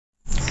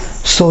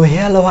So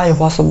hello hi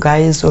what's up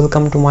guys,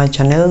 welcome to my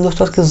channel.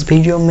 दोस्तों आज के इस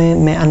वीडियो में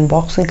मैं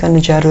अनबॉक्सिंग करने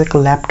जा रहा हूँ एक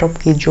लैपटॉप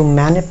की जो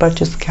मैंने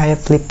परचेस किया है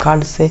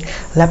फ्लिपकार्ट से।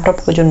 लैपटॉप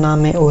का जो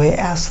नाम है वो है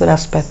Acer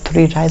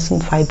SP3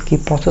 Ryzen 5 की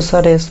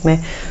प्रोसेसर है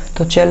इसमें।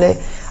 तो चले,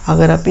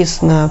 अगर आप इस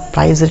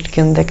प्राइस रेट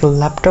के अंदर एक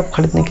लैपटॉप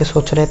खरीदने की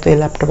सोच रहे हैं तो ये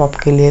लैपटॉप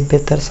आपके लिए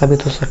बेहतर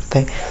साबित हो सकता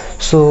है।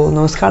 सो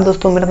नमस्कार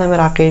दोस्तों, मेरा नाम है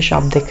राकेश,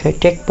 आप देख रहे हैं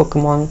टेक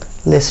पोकेमॉन।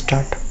 Let's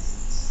start.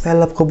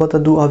 पहले आपको बता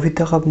दूं, अभी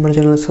तक आप मेरे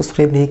चैनल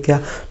सब्सक्राइब नहीं किया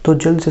तो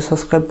जल्द से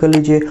सब्सक्राइब कर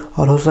लीजिए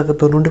और हो सके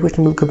तो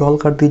नोटिफिकेशन बिल को ऑल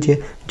कर दीजिए,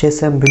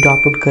 जैसे हम वीडियो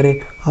अपलोड करें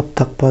आप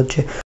तक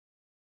पहुंचे।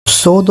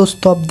 सो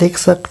दोस्तों आप देख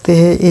सकते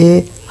हैं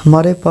ये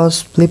हमारे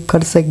पास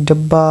फ्लिपकार्ट से एक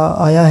डब्बा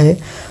आया है।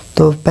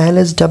 तो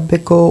पहले इस डब्बे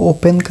को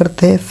ओपन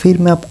करते हैं, फिर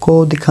मैं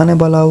आपको दिखाने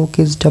वाला हूँ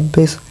कि इस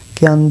डब्बे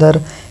के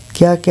अंदर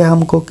क्या क्या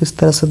हमको किस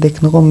तरह से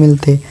देखने को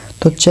मिलते।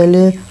 तो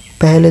चलिए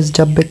पहले इस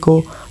डब्बे को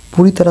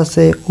पूरी तरह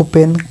से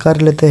ओपन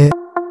कर लेते हैं।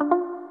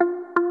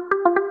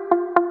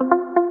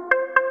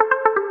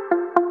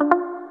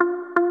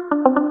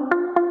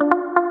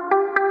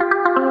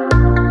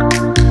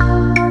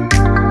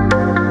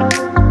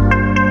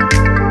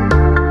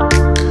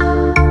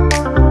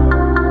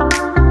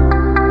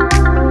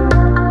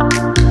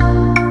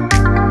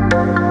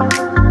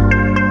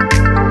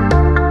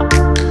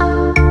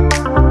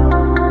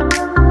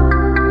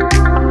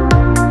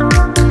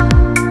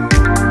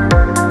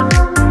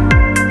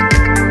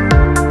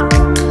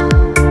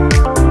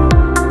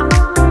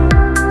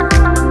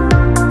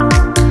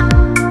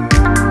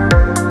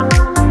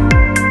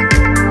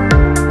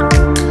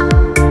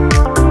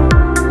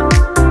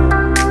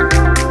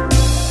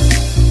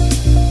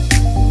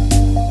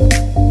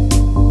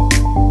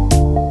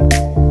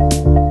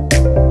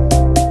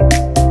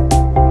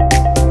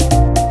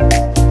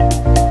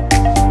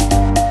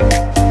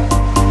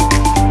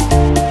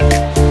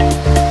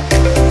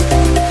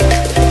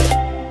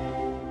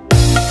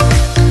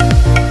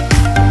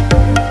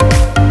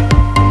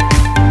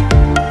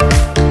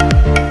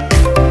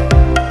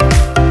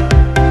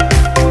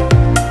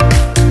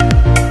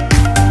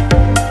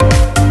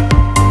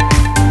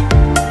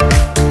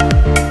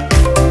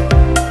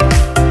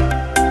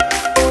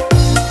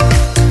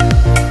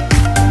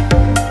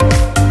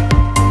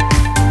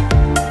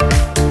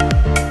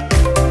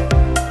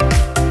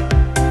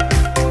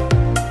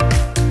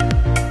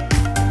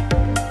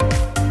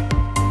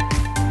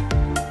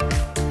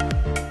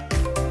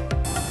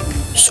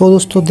 सो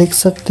दोस्तों देख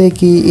सकते हैं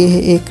कि ये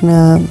एक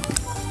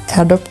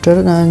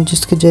एडाप्टर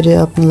जिसके जरिए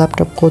आप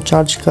लैपटॉप को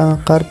चार्ज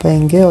कर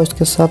पाएंगे, और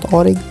इसके साथ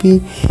और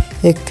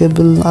एक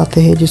केबल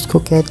आते हैं जिसको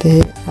कहते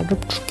हैं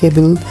एडाप्टर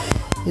केबल।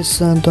 इस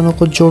दोनों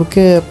को जोड़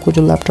के आपको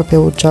जो लैपटॉप है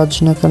वो चार्ज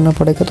ना करना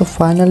पड़ेगा। तो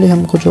फाइनली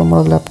हमको जो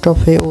हमारा लैपटॉप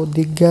है वो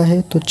दिख गया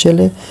है। तो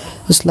चले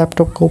इस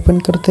लैपटॉप को ओपन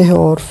करते हैं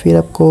और फिर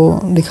आपको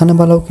दिखाने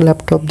वाला हूँ कि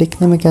लैपटॉप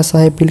दिखने में कैसा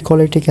है, बिल्ड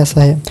क्वालिटी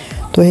कैसा है।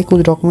 तो ये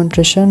कुछ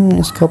डॉक्यूमेंटेशन,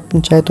 इसका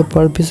चाहे तो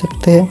पढ़ भी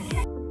सकते हैं।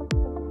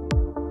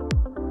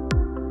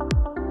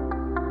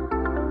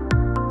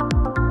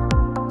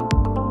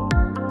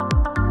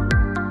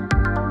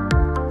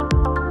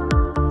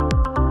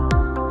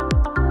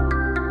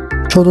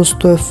 तो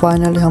दोस्तों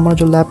फाइनली हमारा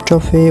जो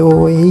लैपटॉप है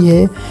वो यही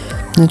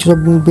है। जो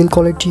बिल्ड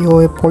क्वालिटी हो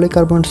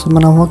पॉलीकार्बोनेट से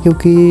बना हुआ,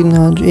 क्योंकि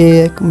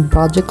ये एक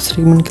बजट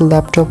सेगमेंट के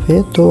लैपटॉप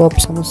है। तो आप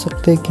समझ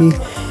सकते हैं कि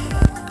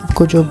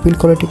आपको जो बिल्ड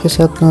क्वालिटी के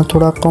साथ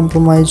थोड़ा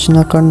कॉम्प्रोमाइज़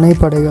ना करना ही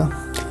पड़ेगा।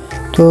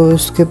 तो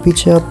इसके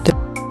पीछे आप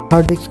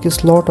हार्ड डिस्क की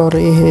स्लॉट और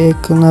ये है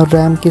एक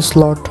रैम की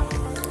स्लॉट,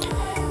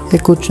 ये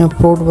कुछ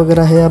पोर्ट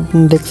वगैरह है, आप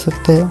देख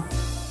सकते हैं।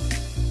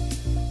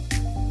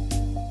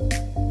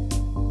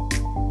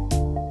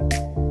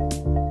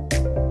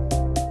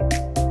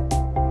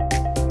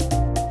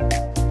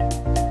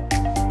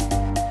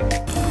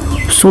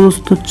 सो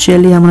दोस्तों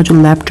चलिए हमारा जो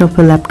लैपटॉप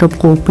है लैपटॉप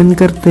को ओपन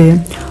करते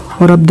हैं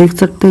और आप देख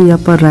सकते हैं यहाँ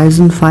पर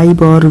Ryzen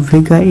 5 और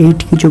Vega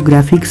 8 की जो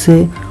ग्राफिक्स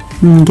है,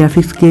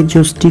 ग्राफिक्स के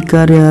जो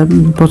स्टिकर या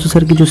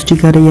प्रोसेसर की जो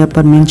स्टिकर है यहाँ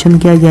पर मेंशन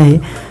किया गया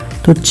है।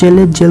 तो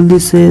चलिए जल्दी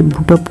से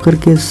बूटअप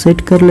करके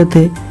सेट कर लेते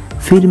हैं,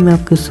 फिर मैं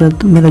आपके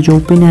साथ मेरा जो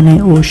ओपिनियन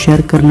है वो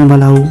शेयर करने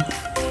वाला हूँ।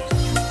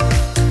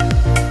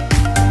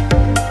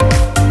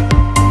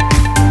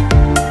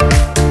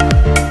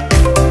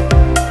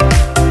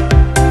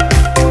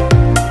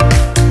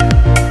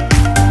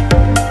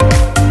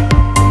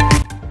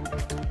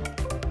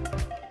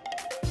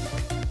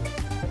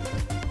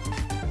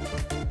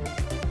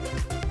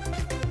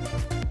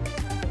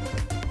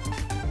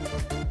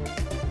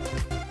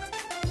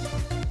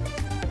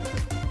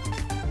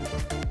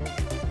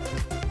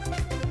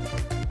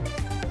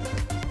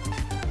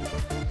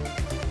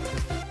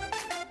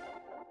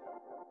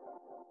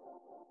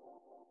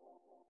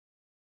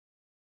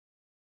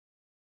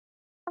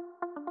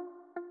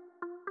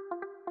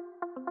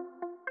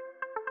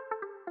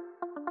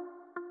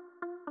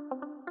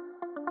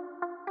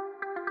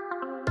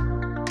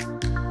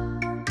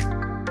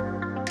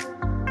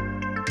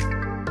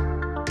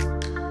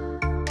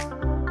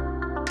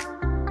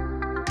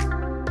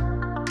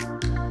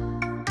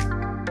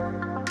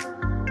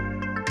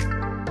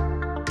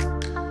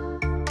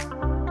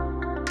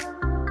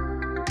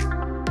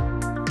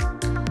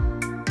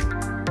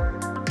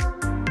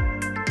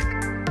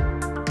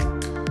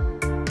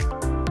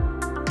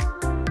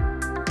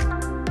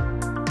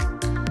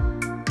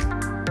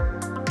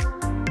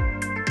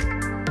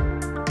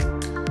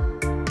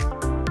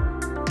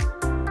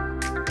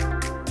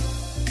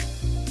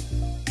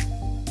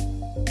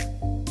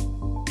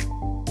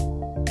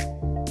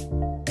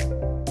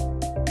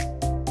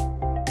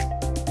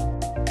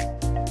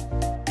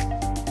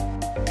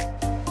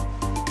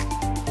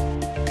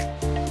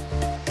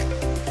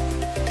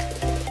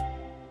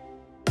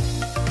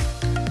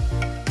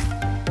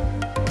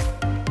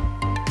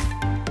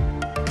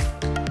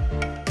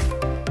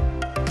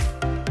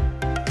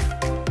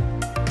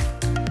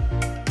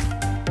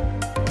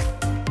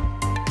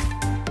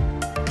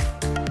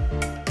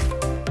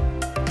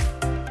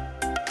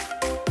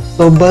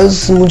 तो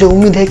बस मुझे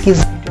उम्मीद है कि इस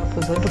वीडियो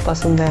आपको ज़रूर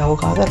पसंद आया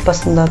होगा। अगर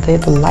पसंद आता है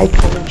तो लाइक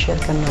कमेंट शेयर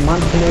करना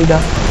मत भूलिएगा।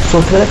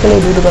 सो फिलहाल के लिए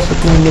वीडियो बस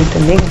उतना ही, मिलते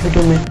हैं नेक्स्ट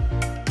वीडियो में।